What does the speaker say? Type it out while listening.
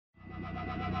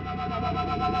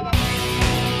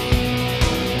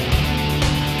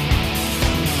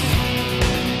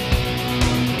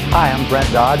Hi, I'm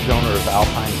Brent Dodge, owner of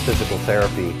Alpine Physical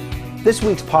Therapy. This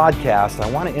week's podcast, I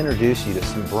want to introduce you to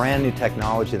some brand new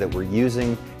technology that we're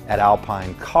using at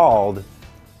Alpine called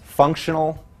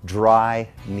functional dry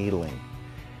needling.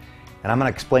 And I'm going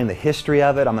to explain the history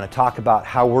of it. I'm going to talk about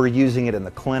how we're using it in the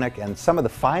clinic and some of the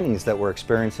findings that we're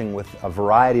experiencing with a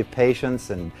variety of patients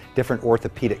and different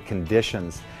orthopedic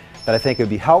conditions that I think would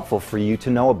be helpful for you to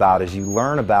know about as you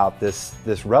learn about this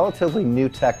relatively new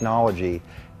technology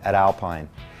at Alpine.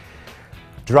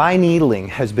 Dry needling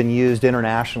has been used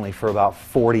internationally for about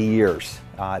 40 years.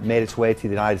 It made its way to the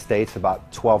United States about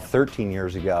 12, 13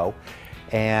 years ago.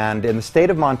 And in the state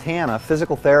of Montana,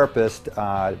 physical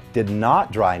therapists did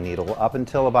not dry needle up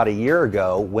until about a year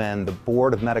ago when the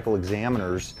Board of Medical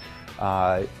Examiners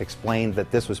explained that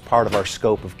this was part of our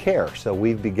scope of care. So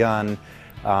we've begun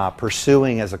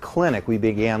pursuing as a clinic. We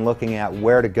began looking at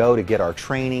where to go to get our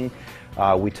training.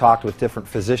 We talked with different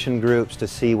physician groups to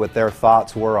see what their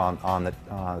thoughts were on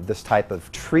this type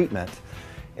of treatment,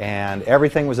 and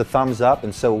everything was a thumbs up.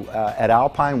 And so at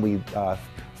Alpine we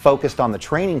focused on the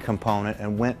training component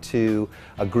and went to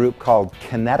a group called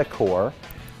Kineticore,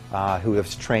 who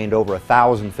has trained over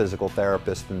 1,000 physical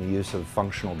therapists in the use of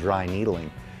functional dry needling.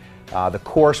 The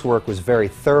coursework was very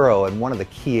thorough, and one of the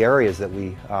key areas that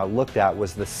we looked at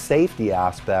was the safety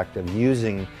aspect of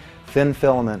using thin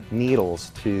filament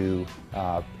needles to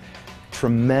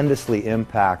tremendously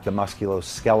impact the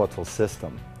musculoskeletal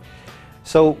system.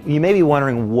 So you may be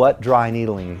wondering what dry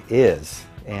needling is,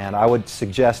 and I would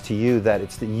suggest to you that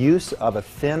it's the use of a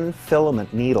thin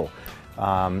filament needle.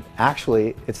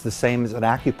 Actually, it's the same as an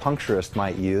acupuncturist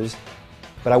might use,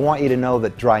 but I want you to know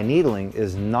that dry needling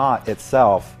is not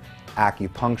itself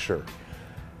acupuncture.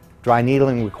 Dry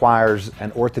needling requires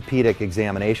an orthopedic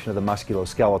examination of the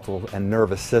musculoskeletal and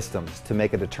nervous systems to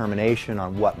make a determination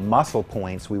on what muscle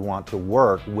points we want to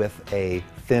work with a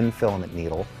thin filament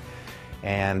needle.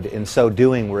 And in so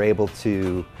doing, we're able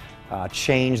to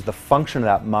change the function of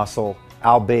that muscle,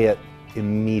 albeit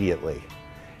immediately.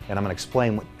 And I'm going to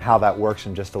explain how that works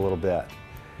in just a little bit.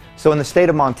 So in the state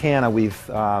of Montana, we've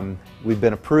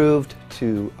been approved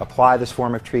to apply this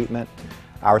form of treatment.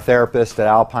 Our therapists at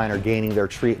Alpine are gaining their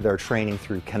training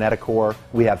through Kineticore.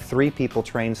 We have 3 people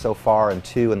trained so far and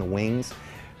 2 in the wings.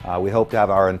 We hope to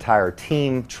have our entire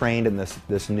team trained in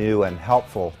this new and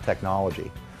helpful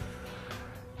technology.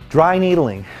 Dry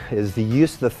needling is the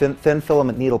use of the thin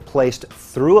filament needle placed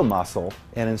through a muscle,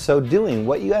 and in so doing,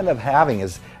 what you end up having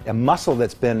is a muscle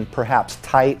that's been perhaps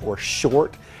tight or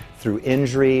short through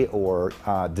injury or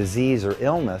disease or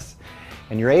illness.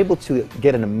 And you're able to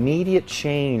get an immediate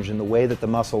change in the way that the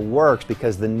muscle works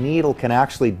because the needle can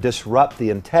actually disrupt the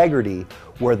integrity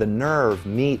where the nerve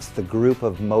meets the group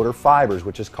of motor fibers,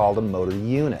 which is called a motor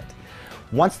unit.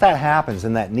 Once that happens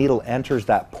and that needle enters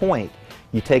that point,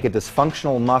 you take a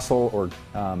dysfunctional muscle or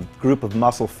group of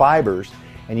muscle fibers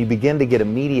and you begin to get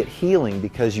immediate healing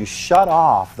because you shut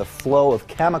off the flow of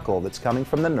chemical that's coming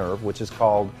from the nerve, which is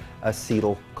called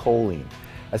acetylcholine.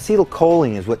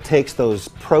 Acetylcholine is what takes those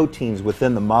proteins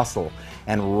within the muscle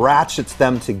and ratchets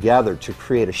them together to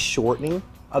create a shortening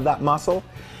of that muscle.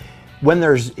 When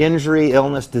there's injury,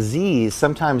 illness, disease,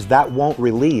 sometimes that won't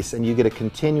release and you get a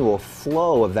continual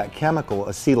flow of that chemical,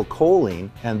 acetylcholine,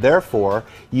 and therefore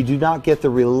you do not get the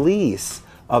release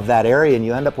of that area and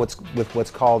you end up with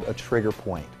what's called a trigger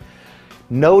point.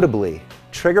 Notably,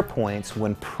 trigger points,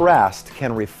 when pressed,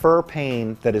 can refer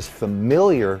pain that is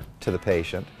familiar to the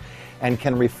patient and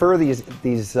can refer these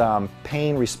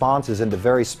pain responses into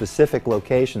very specific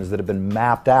locations that have been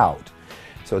mapped out.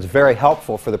 So it's very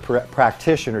helpful for the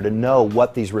practitioner to know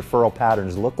what these referral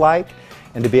patterns look like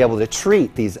and to be able to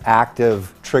treat these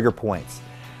active trigger points.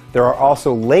 There are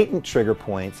also latent trigger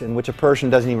points in which a person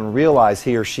doesn't even realize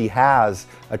he or she has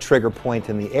a trigger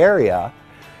point in the area,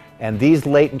 and these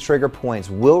latent trigger points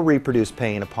will reproduce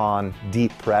pain upon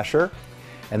deep pressure,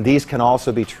 and these can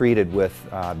also be treated with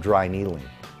dry needling.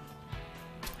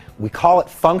 We call it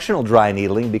functional dry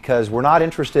needling because we're not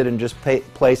interested in just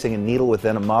placing a needle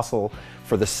within a muscle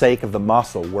for the sake of the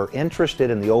muscle. We're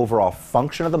interested in the overall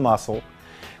function of the muscle.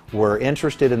 We're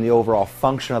interested in the overall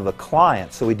function of the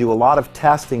client. So we do a lot of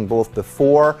testing both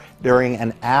before, during,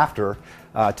 and after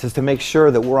to make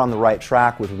sure that we're on the right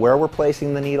track with where we're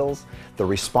placing the needles, the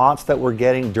response that we're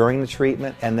getting during the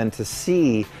treatment, and then to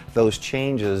see those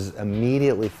changes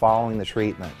immediately following the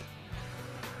treatment.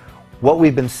 What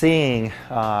we've been seeing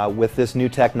with this new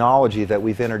technology that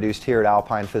we've introduced here at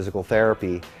Alpine Physical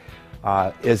Therapy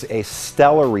is a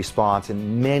stellar response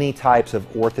in many types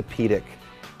of orthopedic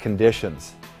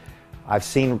conditions. I've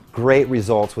seen great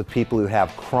results with people who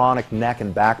have chronic neck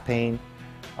and back pain,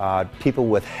 people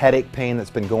with headache pain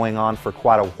that's been going on for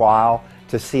quite a while,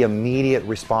 to see immediate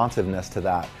responsiveness to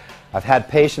that. I've had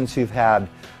patients who've had,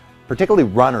 particularly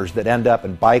runners that end up,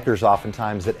 and bikers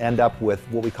oftentimes, that end up with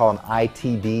what we call an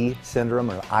ITB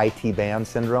syndrome or IT band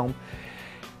syndrome.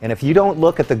 And if you don't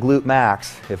look at the glute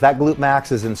max, if that glute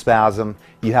max is in spasm,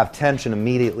 you have tension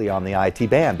immediately on the IT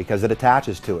band because it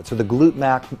attaches to it. So the glute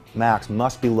max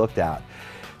must be looked at.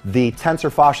 The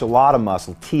tensor fasciae lata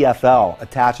muscle, TFL,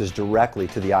 attaches directly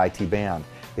to the IT band.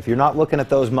 If you're not looking at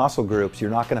those muscle groups,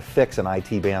 you're not going to fix an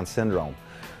IT band syndrome.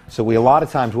 So a lot of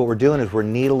times what we're doing is we're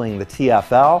needling the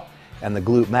TFL and the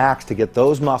glute max to get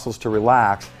those muscles to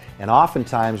relax, and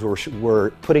oftentimes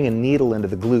we're putting a needle into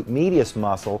the glute medius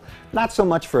muscle, not so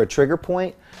much for a trigger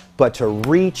point, but to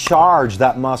recharge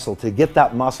that muscle, to get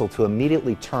that muscle to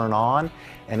immediately turn on.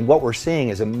 And what we're seeing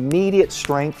is immediate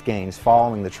strength gains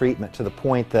following the treatment, to the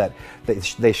point that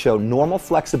they show normal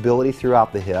flexibility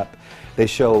throughout the hip. They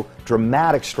show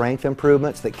dramatic strength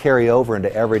improvements that carry over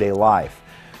into everyday life.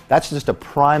 That's just a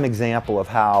prime example of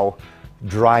how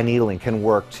dry needling can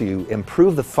work to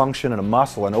improve the function in a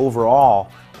muscle and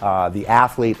overall the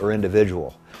athlete or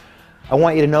individual. I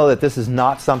want you to know that this is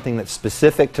not something that's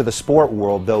specific to the sport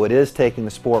world, though it is taking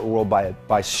the sport world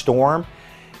by storm.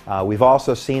 We've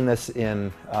also seen this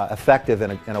effective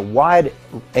in a wide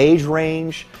age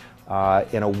range,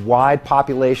 in a wide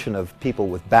population of people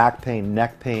with back pain,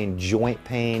 neck pain, joint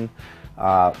pain,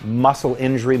 muscle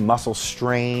injury, muscle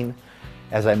strain.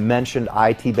 As I mentioned,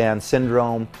 IT band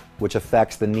syndrome, which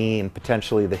affects the knee and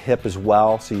potentially the hip as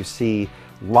well. So you see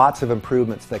lots of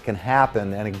improvements that can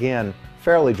happen, and again,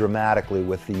 fairly dramatically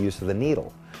with the use of the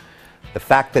needle. The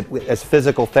fact that as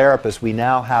physical therapists, we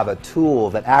now have a tool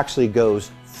that actually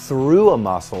goes through a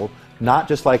muscle, not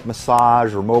just like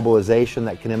massage or mobilization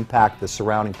that can impact the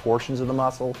surrounding portions of the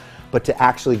muscle, but to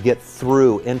actually get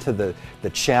through into the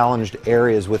challenged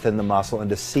areas within the muscle and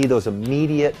to see those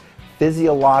immediate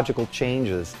physiological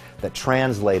changes that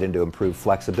translate into improved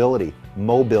flexibility,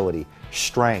 mobility,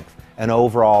 strength, and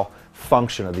overall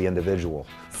function of the individual.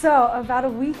 So about a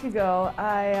week ago,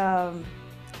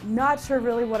 not sure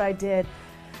really what I did.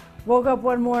 Woke up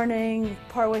one morning,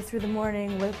 partway through the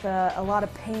morning, with a lot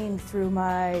of pain through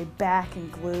my back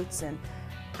and glutes,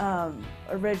 and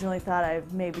originally thought I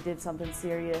maybe did something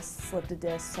serious, slipped a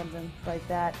disc, something like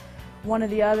that. One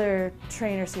of the other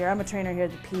trainers here, I'm a trainer here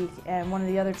at the Peak, and one of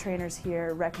the other trainers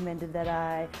here recommended that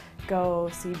I go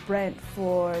see Brent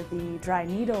for the dry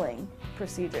needling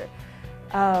procedure.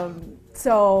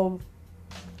 So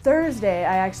Thursday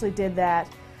I actually did that,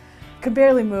 could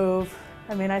barely move.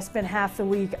 I mean, I spent half the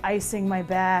week icing my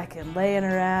back and laying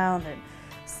around and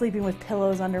sleeping with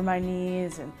pillows under my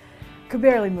knees and could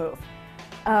barely move.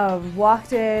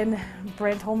 Walked in,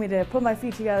 Brent told me to put my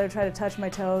feet together, try to touch my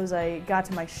toes. I got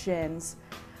to my shins.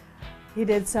 He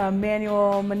did some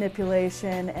manual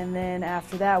manipulation, and then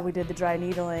after that we did the dry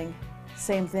needling.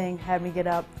 Same thing, had me get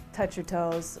up, touch your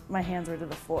toes, my hands were to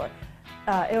the floor.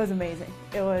 It was amazing.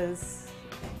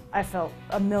 I felt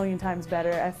a million times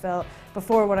better. I felt,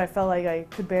 before when I felt like I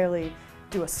could barely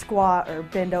do a squat or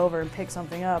bend over and pick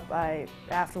something up,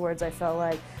 afterwards I felt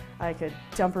like I could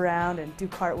jump around and do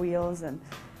cartwheels and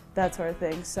that sort of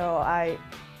thing. So I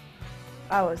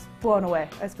was blown away.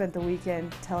 I spent the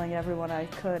weekend telling everyone I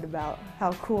could about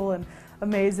how cool and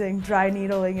amazing dry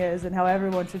needling is and how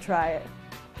everyone should try it.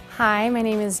 Hi, my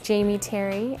name is Jamie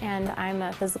Terry, and I'm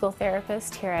a physical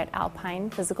therapist here at Alpine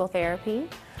Physical Therapy.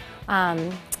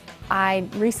 I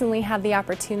recently had the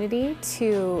opportunity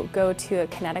to go to a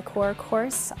Kineticore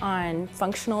course on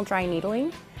functional dry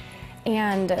needling,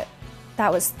 and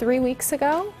that was 3 weeks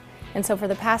ago. And so for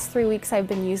the past 3 weeks I've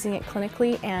been using it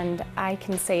clinically, and I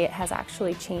can say it has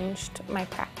actually changed my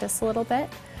practice a little bit.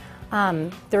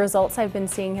 The results I've been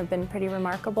seeing have been pretty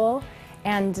remarkable,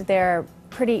 and they're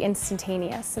pretty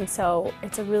instantaneous, and so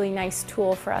it's a really nice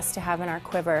tool for us to have in our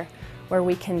quiver, where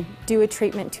we can do a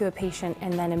treatment to a patient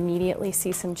and then immediately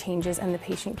see some changes, and the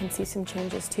patient can see some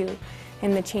changes too.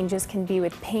 And the changes can be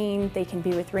with pain, they can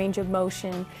be with range of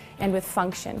motion, and with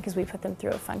function, because we put them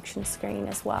through a function screen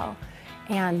as well.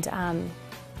 And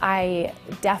I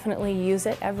definitely use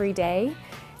it every day,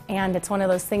 and it's one of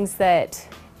those things that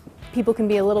people can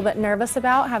be a little bit nervous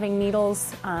about, having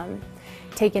needles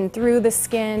taken through the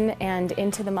skin and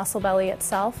into the muscle belly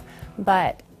itself,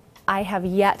 but I have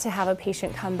yet to have a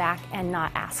patient come back and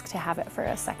not ask to have it for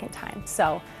a second time.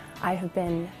 So I have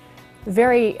been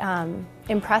very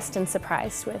impressed and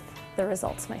surprised with the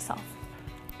results myself.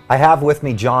 I have with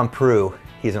me John Prue.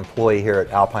 He's an employee here at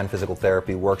Alpine Physical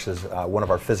Therapy, works as one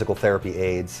of our physical therapy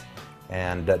aides.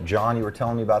 And John, you were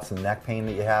telling me about some neck pain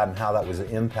that you had and how that was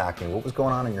impacting. What was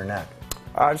going on in your neck?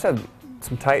 I just had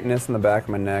some tightness in the back of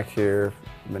my neck here.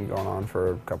 Been going on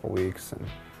for a couple weeks, and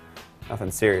nothing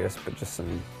serious, but just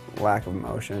some lack of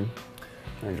motion,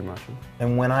 range of motion.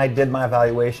 And when I did my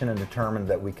evaluation and determined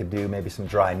that we could do maybe some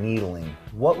dry needling,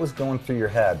 what was going through your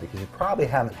head? Because you probably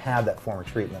haven't had that form of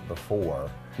treatment before.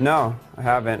 No, I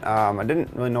haven't. I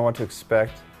didn't really know what to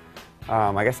expect.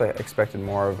 I guess I expected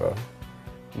more of a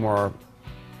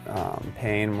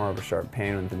pain, more of a sharp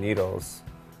pain with the needles.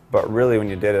 But really, when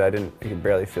you did it, I could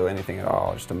barely feel anything at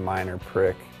all, just a minor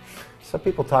prick. Some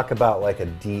people talk about like a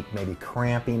deep, maybe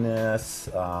crampiness,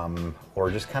 or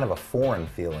just kind of a foreign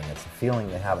feeling. It's a feeling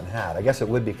they haven't had. I guess it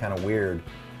would be kind of weird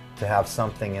to have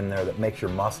something in there that makes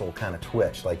your muscle kind of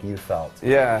twitch like you felt.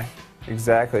 Yeah,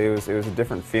 exactly. It was a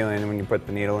different feeling when you put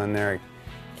the needle in there. You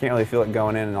can't really feel it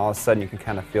going in, and all of a sudden you can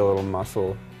kind of feel a little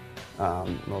muscle,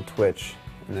 little twitch,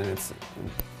 and then it's...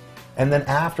 And then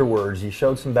afterwards, you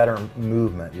showed some better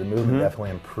movement. Your movement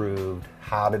definitely improved.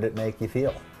 How did it make you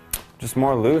feel? Just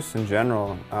more loose in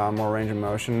general, more range of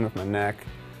motion with my neck,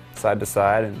 side to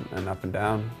side and up and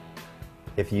down.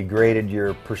 If you graded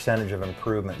your percentage of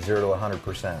improvement 0 to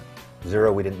 100%,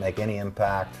 0 we didn't make any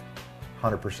impact,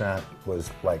 100% was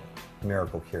like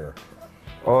miracle cure.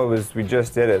 Well, we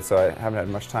just did it, so I haven't had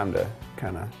much time to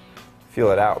kind of feel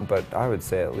it out, but I would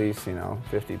say at least,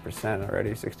 50%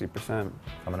 already, 60%.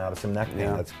 Coming out of some neck pain,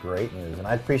 Yeah. That's great news. And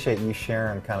I appreciate you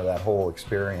sharing kind of that whole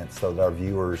experience so that our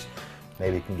viewers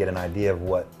maybe can get an idea of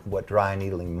what dry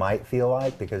needling might feel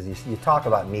like, because you talk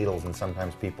about needles and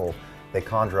sometimes people, they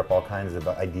conjure up all kinds of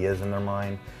ideas in their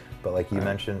mind, but like you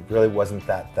mentioned, really wasn't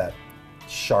that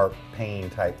sharp pain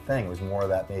type thing. It was more of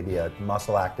that maybe a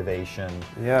muscle activation,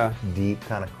 Yeah. deep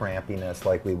kind of crampiness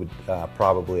like we would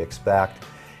probably expect.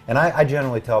 And I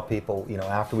generally tell people,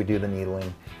 after we do the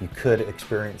needling, you could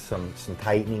experience some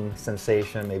tightening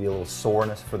sensation, maybe a little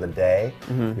soreness for the day.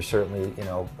 You're certainly,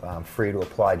 free to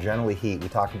apply generally heat. We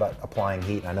talked about applying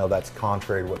heat, and I know that's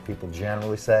contrary to what people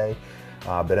generally say.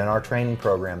 But in our training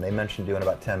program, they mentioned doing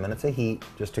about 10 minutes of heat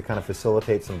just to kind of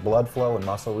facilitate some blood flow and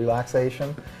muscle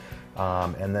relaxation.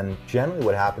 And then generally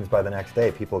what happens by the next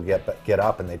day, people get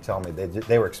up and they tell me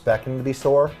they were expecting to be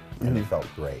sore, and they felt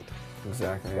great.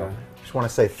 Exactly, So, yeah. just want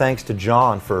to say thanks to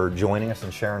John for joining us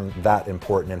and sharing that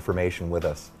important information with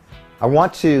us. I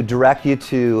want to direct you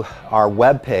to our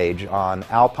webpage on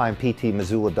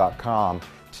alpineptmissoula.com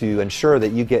to ensure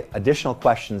that you get additional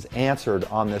questions answered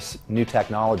on this new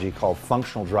technology called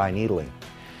functional dry needling.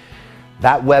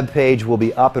 That webpage will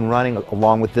be up and running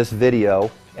along with this video,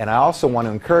 and I also want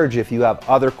to encourage you, if you have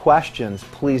other questions,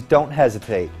 please don't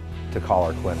hesitate to call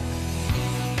our clinic.